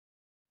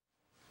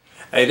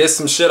Hey, this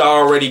some shit I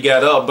already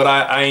got up, but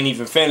I ain't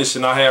even finished,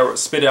 and I had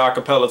spit it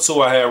acapella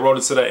too. I had wrote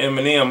it to the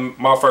Eminem,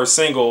 my first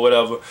single or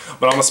whatever.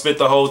 But I'm gonna spit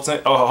the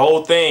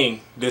whole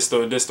thing. This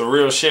the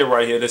real shit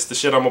right here. This the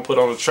shit I'm gonna put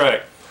on the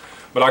track.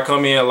 But I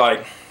come in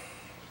like,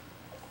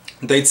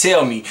 they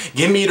tell me,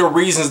 give me the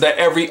reasons that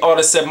every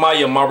artist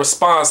admire. My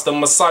response, the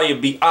Messiah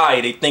be I.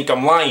 They think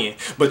I'm lying,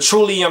 but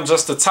truly I'm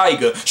just a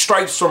tiger.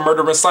 Stripes for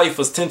murdering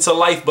ciphers, 10 to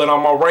life, but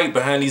I'm alright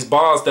behind these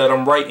bars that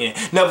I'm writing.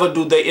 Never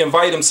do they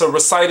invite them to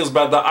recitals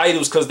by the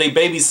idols, cause they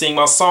baby sing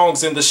my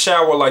songs in the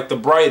shower like the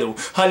bridal.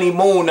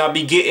 Honeymoon I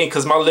be getting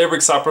cause my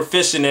lyrics are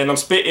proficient, and I'm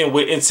spitting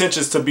with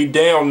intentions to be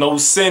down, no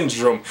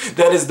syndrome.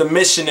 That is the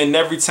mission, and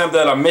every time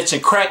that I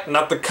mention crack,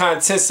 not the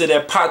contents of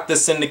that pot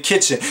that's in the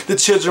kitchen. The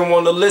children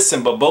wanna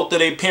listen, but both of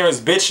their parents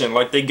bitching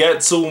like they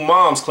got two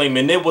moms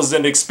claiming it was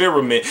an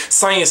experiment.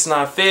 Science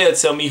not fair,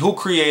 tell me who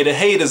created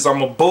haters.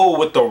 I'm a bull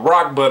with the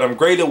Rock, but I'm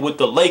greater with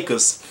the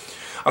Lakers.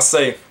 I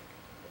say,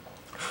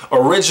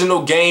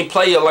 original game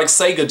player like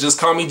Sega, just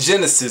call me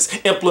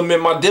Genesis.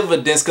 Implement my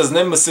dividends cause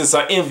nemesis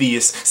are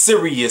envious.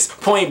 Serious,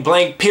 point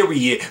blank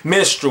period.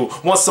 Menstrual,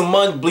 once a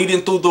month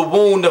bleeding through the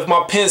wound of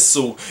my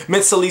pencil.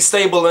 Mentally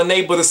stable and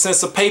able to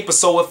sense a paper,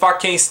 so if I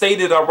can't state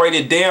it, I write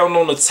it down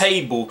on the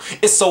table.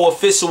 It's so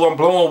official, I'm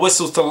blowing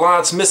whistles to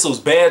launch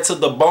missiles. Bad to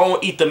the bone,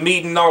 eat the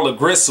meat and all the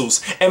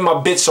gristles. And my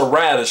bitch a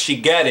rider, she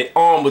got it,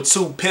 armed with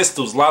 2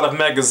 pistols. Lot of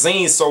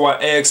magazines, so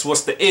I asked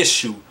what's the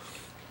issue.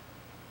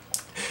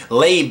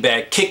 Laid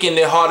back, kicking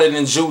it harder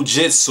than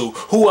jujitsu.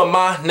 Who am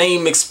I?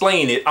 Name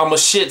explain it. I'm a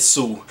shih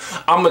tzu.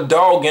 I'm a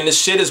dog and the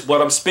shit is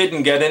what I'm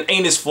spitting. Got an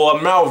anus for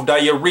a mouth.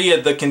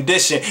 Diarrhea, the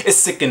condition is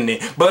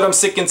sickening. But I'm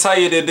sick and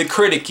tired of the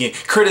criticking.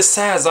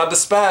 Criticize, I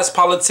despise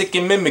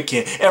politicking,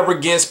 mimicking.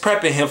 Arrogance,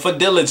 prepping him for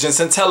diligence,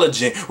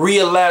 intelligent.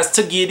 Realized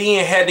to get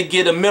in, had to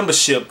get a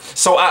membership.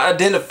 So I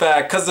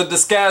identified, cause the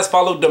disguise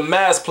followed the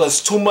mask.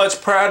 Plus too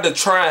much pride to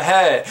try and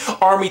hide.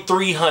 Army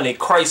 300,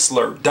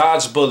 Chrysler,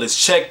 dodge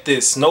bullets. Check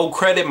this, no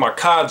credit. My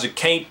codger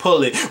can't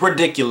pull it.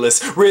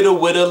 Ridiculous.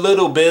 Riddled with a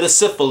little bit of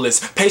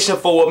syphilis. Patient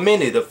for a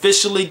minute.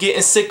 Officially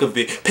getting sick of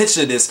it.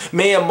 Picture this.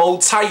 Man more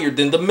tired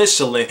than the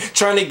Michelin.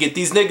 Trying to get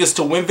these niggas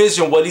to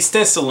envision what he's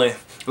stenciling.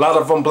 A lot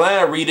of them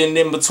blind, reading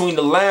in between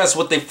the lines.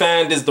 What they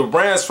find is the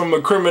rhymes from a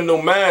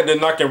criminal mind.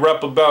 And I can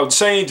rap about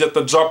change at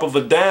the drop of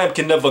a dime.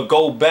 Can never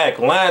go back.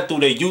 Line through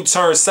the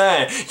U-turn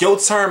sign. Your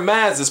turn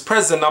minds is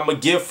present. I'm a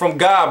gift from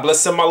God.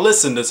 Blessing my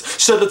listeners.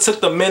 Should've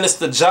took the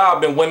minister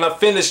job. And when I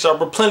finish, I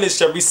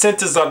replenish every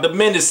sentence I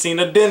diminish. Seen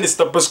a dentist.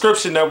 The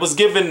prescription that was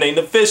given ain't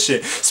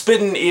efficient.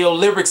 Spitting ill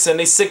lyrics and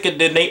they sicker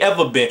than they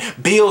ever been.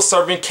 Bill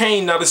serving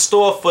cane, not a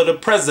store for the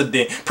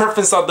president.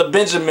 Preference of the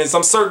Benjamins.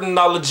 I'm certain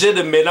I'm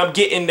legitimate. I'm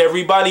getting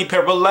everybody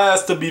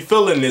paralyzed to be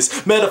feeling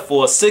this.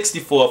 Metaphor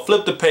 64,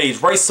 flip the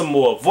page, write some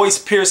more. Voice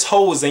pierce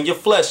holes in your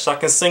flesh, I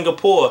can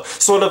Singapore.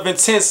 Sort of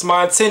intense,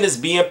 my intent is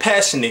being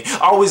passionate.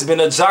 Always been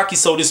a jockey,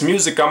 so this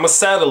music I'ma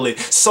saddle it.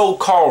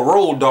 So-called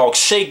road dog,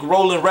 shake,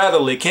 roll and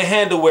rattle it. Can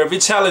handle every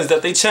challenge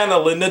that they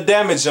channel in the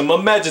damage. I'm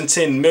imagine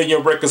 10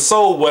 million records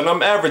sold when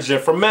I'm averaging.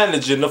 From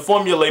managing to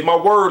formulate my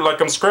word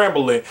like I'm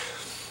scrambling.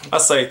 I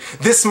say,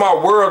 this my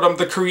world, I'm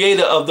the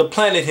creator of the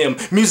planet him.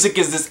 Music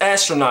is this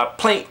astronaut,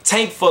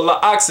 tank full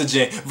of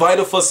oxygen.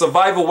 Vital for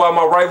survival while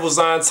my rivals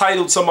are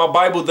entitled to my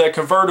Bible that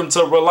convert them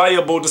to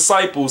reliable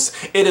disciples.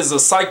 It is a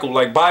cycle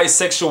like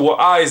bisexual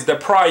eyes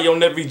that pry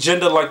on every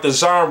gender like the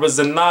genres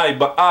and I.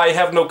 But I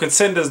have no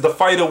contenders, the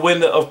fighter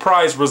winner of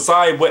prize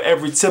reside where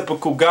every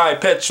typical guy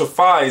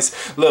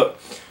petrifies. Look,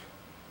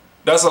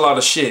 that's a lot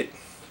of shit.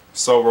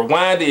 So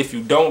rewind it if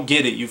you don't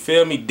get it. You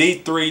feel me?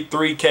 D3,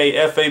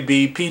 3K,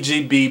 FAB,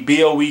 PGB,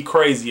 BOE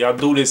crazy. I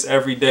do this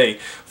every day.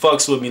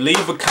 Fucks with me.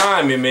 Leave a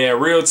comment, man.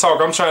 Real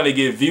talk. I'm trying to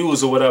get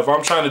views or whatever.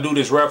 I'm trying to do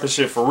this rapping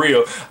shit for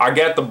real. I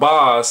got the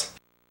bars.